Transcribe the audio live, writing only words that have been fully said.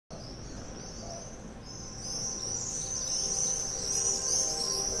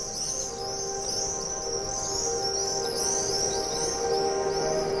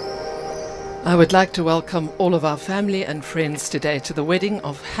I would like to welcome all of our family and friends today to the wedding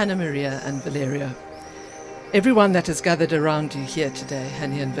of Hannah Maria and Valerio. Everyone that has gathered around you here today,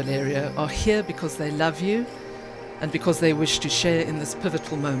 Hannah and Valerio, are here because they love you and because they wish to share in this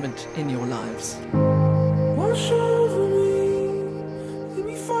pivotal moment in your lives. Wash over me, let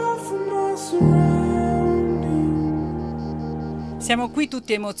me fall from my surroundings. Siamo qui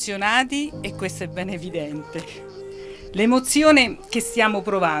tutti emozionati e questo è ben evidente. L'emozione che stiamo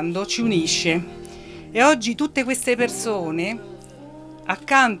provando ci unisce e oggi tutte queste persone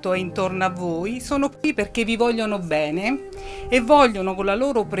accanto e intorno a voi sono qui perché vi vogliono bene e vogliono con la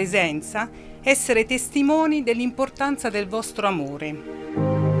loro presenza essere testimoni dell'importanza del vostro amore.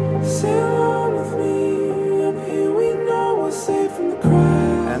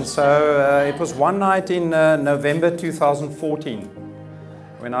 And so it was one night in November 2014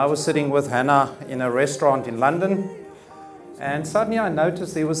 when I was sitting with Hannah in a restaurant in London, and suddenly I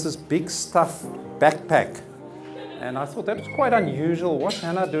noticed there was this big stuffed backpack, and I thought that was quite unusual. What's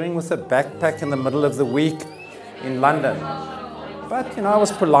Hannah doing with a backpack in the middle of the week in London? But I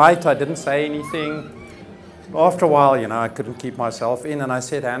was polite, I didn't say anything. After a while, I couldn't keep myself in, and I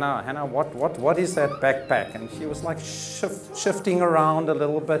said, Hannah, what is that backpack? And she was like shifting around a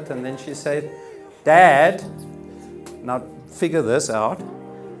little bit, and then she said, Dad, now figure this out,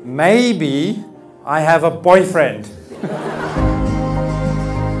 maybe I have a boyfriend.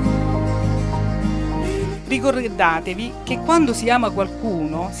 Ricordatevi che quando si ama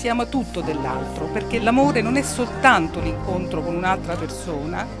qualcuno si ama tutto dell'altro, perché l'amore non è soltanto l'incontro con un'altra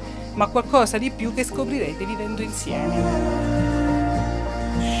persona, ma qualcosa di più che scoprirete vivendo insieme.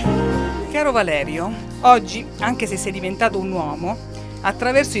 Caro Valerio, oggi, anche se sei diventato un uomo,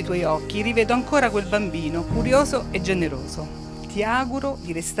 attraverso i tuoi occhi rivedo ancora quel bambino curioso e generoso. Ti auguro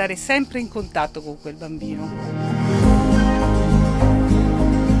di restare sempre in contatto con quel bambino.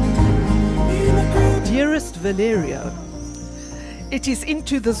 Dearest Valerio, it is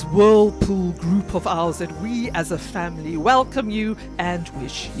into this whirlpool group of ours that we as a family welcome you and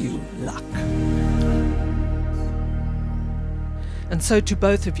wish you luck. And so to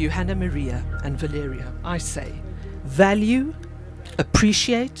both of you, Hannah Maria and Valerio, I say, value,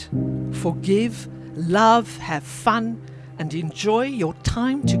 appreciate, forgive, love, have fun, and enjoy your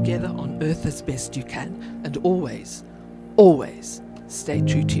time together on earth as best you can. And always, always stay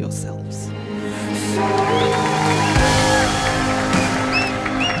true to yourselves.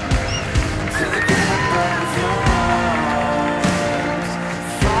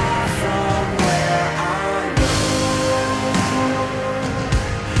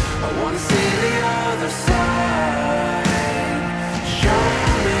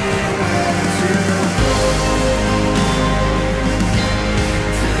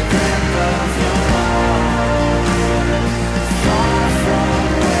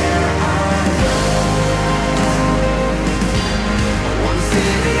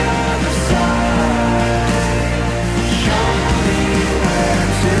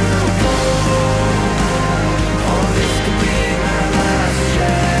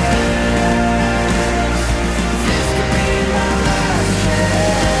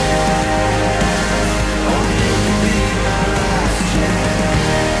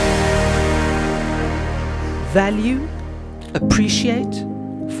 Value, appreciate,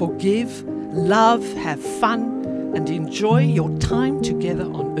 forgive, love, have fun, and enjoy your time together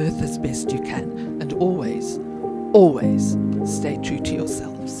on earth as best you can. And always, always stay true to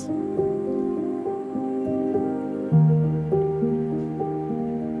yourselves.